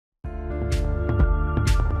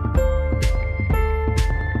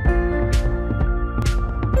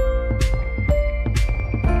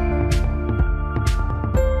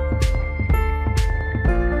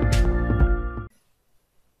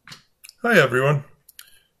Hi everyone.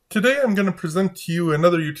 Today I'm going to present to you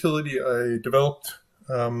another utility I developed.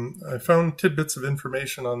 I found tidbits of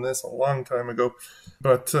information on this a long time ago,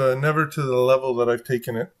 but never to the level that I've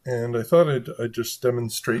taken it, and I thought I'd just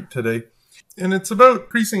demonstrate today. And it's about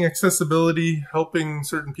increasing accessibility, helping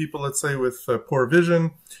certain people, let's say, with poor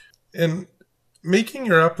vision, and making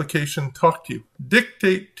your application talk to you,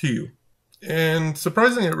 dictate to you. And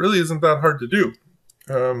surprisingly, it really isn't that hard to do.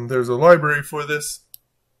 There's a library for this.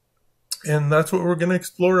 And that's what we're going to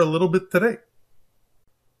explore a little bit today.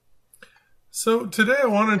 So today I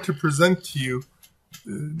wanted to present to you,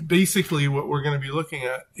 basically what we're going to be looking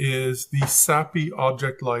at is the SAPI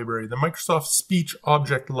Object Library, the Microsoft Speech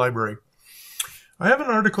Object Library. I have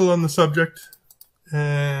an article on the subject,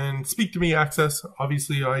 and Speak to Me Access.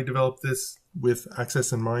 Obviously I developed this with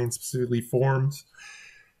access in mind, specifically forms.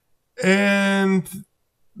 And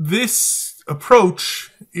this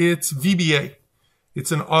approach, it's VBA.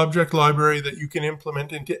 It's an object library that you can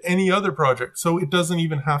implement into any other project. So it doesn't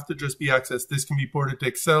even have to just be Access. This can be ported to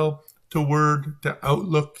Excel, to Word, to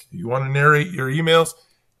Outlook. If you want to narrate your emails,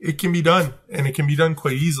 it can be done. And it can be done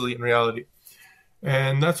quite easily in reality.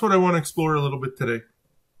 And that's what I want to explore a little bit today.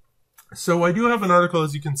 So I do have an article,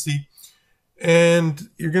 as you can see. And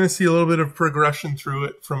you're going to see a little bit of progression through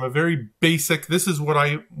it from a very basic. This is what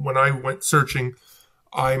when I went searching,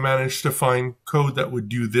 I managed to find code that would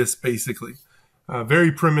do this basically.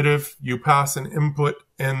 Very primitive. You pass an input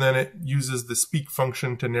and then it uses the speak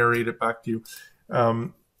function to narrate it back to you.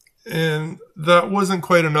 And that wasn't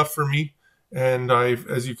quite enough for me. And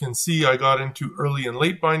as you can see, I got into early and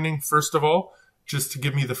late binding, first of all, just to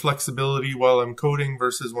give me the flexibility while I'm coding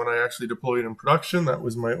versus when I actually deployed in production. That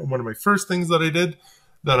was one of my first things that I did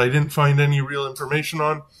that I didn't find any real information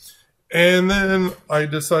on. And then I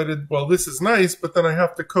decided, well, this is nice, but then I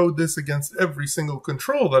have to code this against every single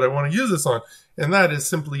control that I want to use this on. And that is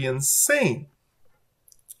simply insane.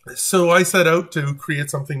 So I set out to create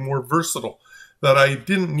something more versatile that I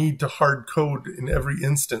didn't need to hard code in every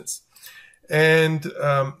instance. And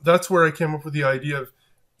that's where I came up with the idea of,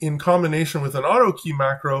 in combination with an auto key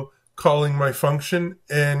macro, calling my function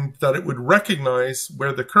and that it would recognize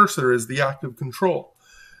where the cursor is, the active control.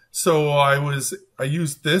 So I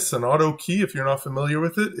used this, an auto key, if you're not familiar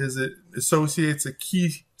with it, is it associates a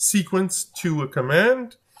key sequence to a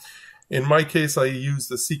command. In my case, I used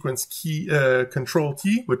the sequence key, control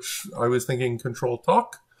T, which I was thinking control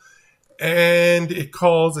talk. And it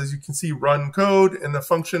calls, as you can see, run code and the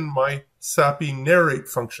function, my SAPI narrate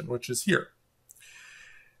function, which is here.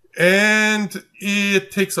 And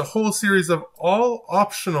it takes a whole series of all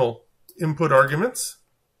optional input arguments.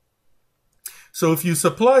 So if you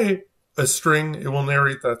supply a string, it will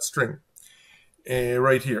narrate that string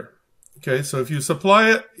right here. Okay, so if you supply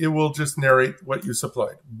it, it will just narrate what you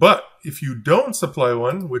supplied. But if you don't supply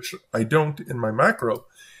one, which I don't in my macro,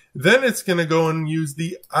 then it's going to go and use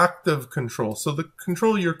the active control. So the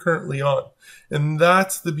control you're currently on. And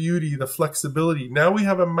that's the beauty, the flexibility. Now we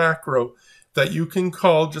have a macro that you can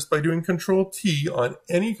call just by doing control T on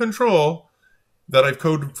any control that I've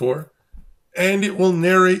coded for. And it will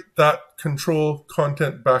narrate that control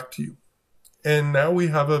content back to you. And now we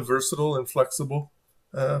have a versatile and flexible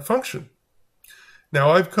function.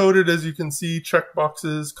 Now I've coded, as you can see,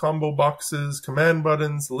 checkboxes, combo boxes, command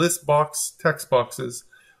buttons, list box, text boxes.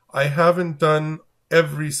 I haven't done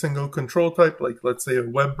every single control type, like let's say a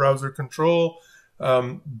web browser control.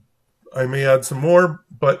 I may add some more,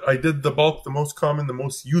 but I did the bulk, the most common, the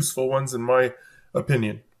most useful ones in my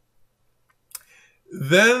opinion.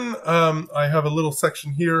 Then I have a little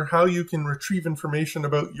section here, how you can retrieve information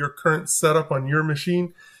about your current setup on your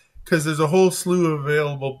machine, because there's a whole slew of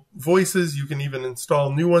available voices. You can even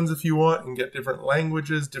install new ones if you want and get different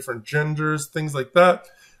languages, different genders, things like that.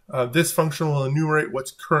 This function will enumerate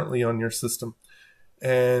what's currently on your system.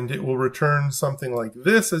 And it will return something like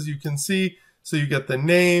this, as you can see. So you get the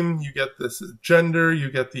name, you get this gender, you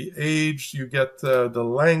get the age, you get the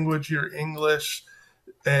language here, English,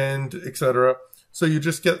 and etc. So you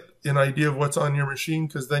just get an idea of what's on your machine,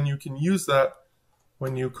 because then you can use that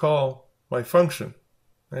when you call my function,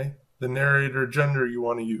 right? The narrator gender you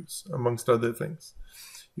want to use, amongst other things.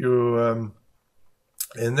 And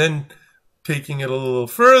then taking it a little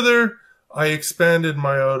further, I expanded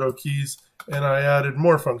my auto keys and I added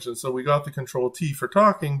more functions. So we got the control T for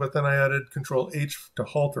talking, but then I added control H to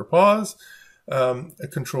halt or pause, a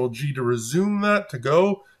control G to resume that, to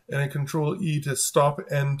go, and a control E to stop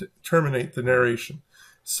and terminate the narration.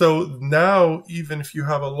 So now, even if you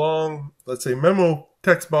have a long, let's say, memo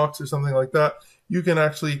text box or something like that, you can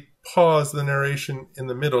actually pause the narration in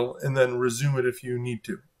the middle and then resume it if you need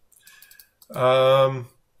to.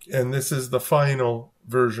 And this is the final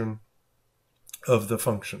version of the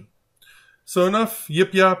function. So enough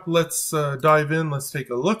yip yap, let's dive in, let's take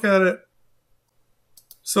a look at it.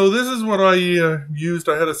 So this is what I used.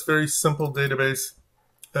 I had a very simple database.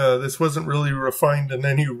 This wasn't really refined in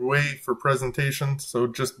any way for presentation, so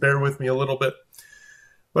just bear with me a little bit.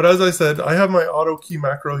 But as I said, I have my auto key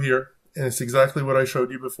macro here, and it's exactly what I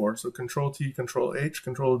showed you before. So Control T, Control H,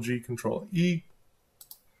 Control G, Control E.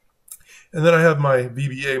 And then I have my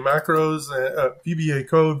VBA macros, VBA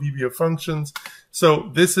code, VBA functions. So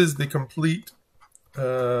this is the complete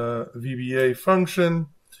VBA function.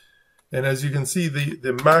 And as you can see,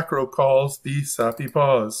 the macro calls the SAPI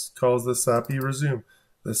pause, calls the SAPI resume,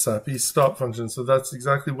 the SAPI stop function. So that's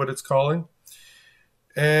exactly what it's calling.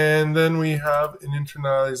 And then we have an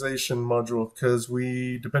internalization module because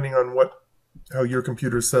depending on how your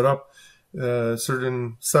computer is set up,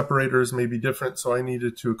 certain separators may be different. So I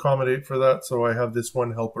needed to accommodate for that. So I have this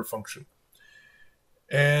one helper function.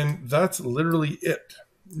 And that's literally it.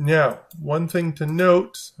 Now, one thing to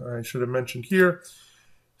note, I should have mentioned here.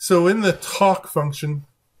 So in the talk function,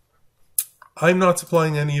 I'm not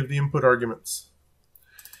supplying any of the input arguments.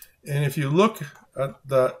 And if you look at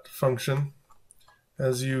that function,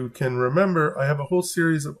 as you can remember, I have a whole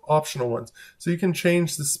series of optional ones. So you can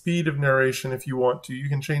change the speed of narration if you want to. You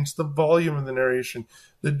can change the volume of the narration,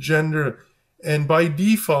 the gender. And by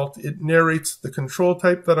default, it narrates the control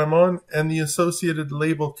type that I'm on and the associated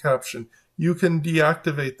label caption. You can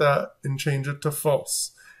deactivate that and change it to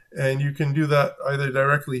false. And you can do that either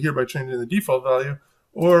directly here by changing the default value,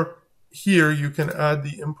 or here you can add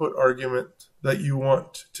the input argument that you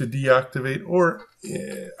want to deactivate or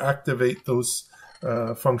activate those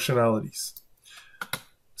functionalities.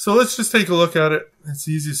 So let's just take a look at it. It's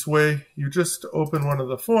the easiest way. You just open one of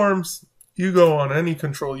the forms, you go on any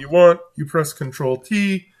control you want, you press Control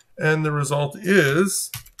T, and the result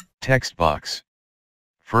is text box.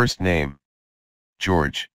 First name,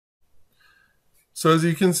 George. So as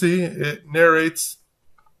you can see, it narrates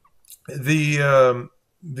the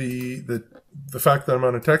fact that I'm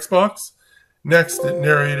on a text box. Next, it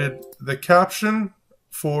narrated the caption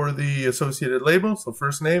for the associated label, so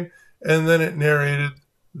first name, and then it narrated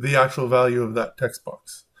the actual value of that text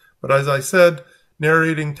box. But as I said,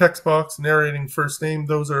 narrating text box, narrating first name,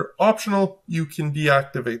 those are optional. You can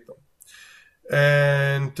deactivate them.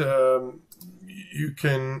 And you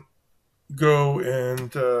can go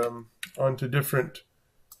and onto different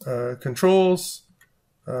controls.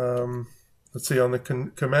 Let's see, on the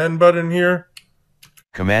command button here.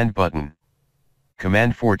 Command button.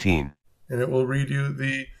 Command 14. And it will read you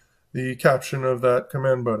the caption of that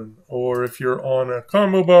command button. Or if you're on a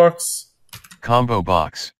combo box. Combo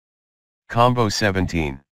box. Combo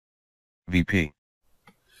 17. VP.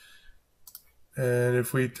 And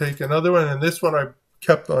if we take another one, and this one I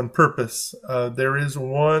kept on purpose, there is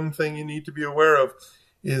one thing you need to be aware of,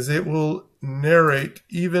 is it will narrate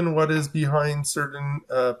even what is behind certain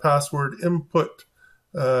password input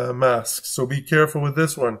masks. So be careful with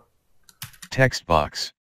this one. Text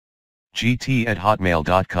box.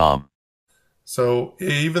 gt@hotmail.com. So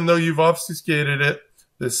even though you've obfuscated it,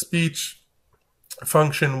 the speech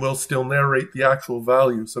function will still narrate the actual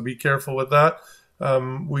value. So be careful with that.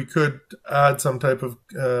 We could add some type of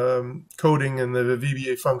coding in the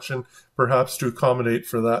VBA function, perhaps to accommodate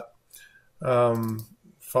for that.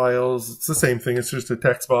 Files, it's the same thing. It's just a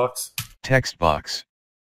text box. Text box.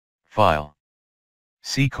 File.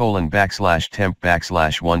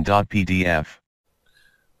 C:\temp\1.pdf.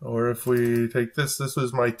 Or if we take this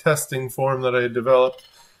was my testing form that I had developed.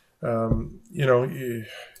 You know, you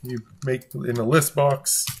make in a list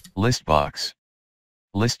box. List box.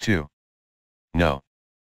 List 2. No.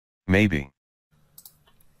 Maybe.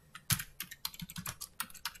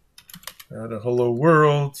 Add a hello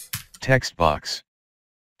world. Text box.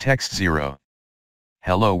 Text 0.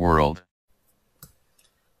 Hello world.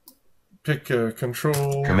 Pick a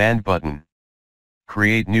control. Command button.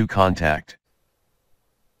 Create new contact.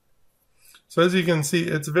 So as you can see,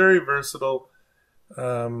 it's very versatile.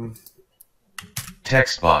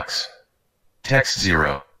 Text box. Text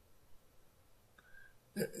 0.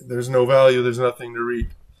 There's no value, there's nothing to read.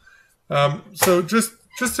 So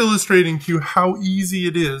just illustrating to you how easy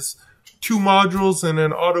it is. 2 modules and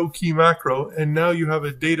an auto key macro, and now you have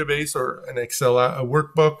a database or an Excel, a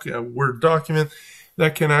workbook, a Word document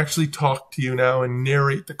that can actually talk to you now and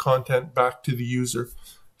narrate the content back to the user.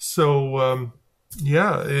 So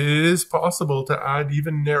yeah, it is possible to add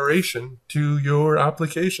even narration to your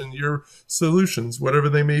application, your solutions, whatever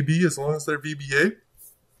they may be, as long as they're VBA.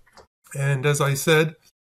 And as I said,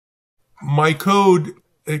 my code,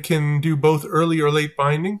 it can do both early or late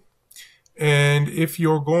binding. And if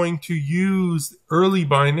you're going to use early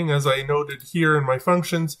binding, as I noted here in my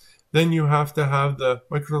functions, then you have to have the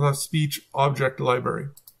Microsoft Speech Object Library.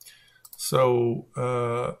 So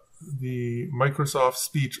the Microsoft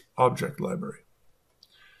Speech Object Library.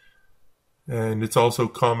 And it's also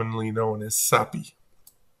commonly known as SAPI.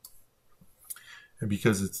 And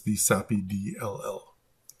because it's the SAPI DLL.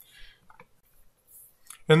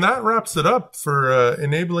 And that wraps it up for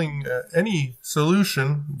enabling any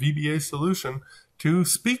solution, VBA solution, to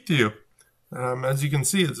speak to you. As you can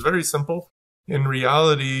see, it's very simple. In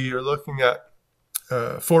reality, you're looking at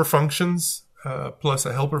 4 functions plus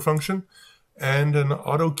a helper function and an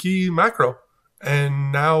auto key macro.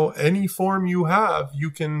 And now any form you have,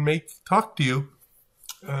 you can make talk to you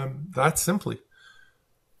that simply.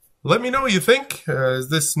 Let me know what you think. Is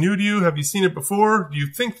this new to you? Have you seen it before? Do you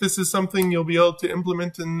think this is something you'll be able to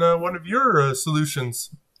implement in one of your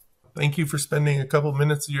solutions? Thank you for spending a couple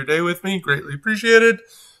minutes of your day with me. Greatly appreciated.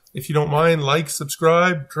 If you don't mind, like,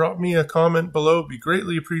 subscribe, drop me a comment below. It'd be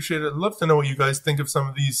greatly appreciated. I'd love to know what you guys think of some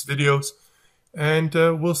of these videos. And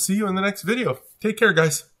we'll see you in the next video. Take care,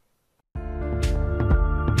 guys.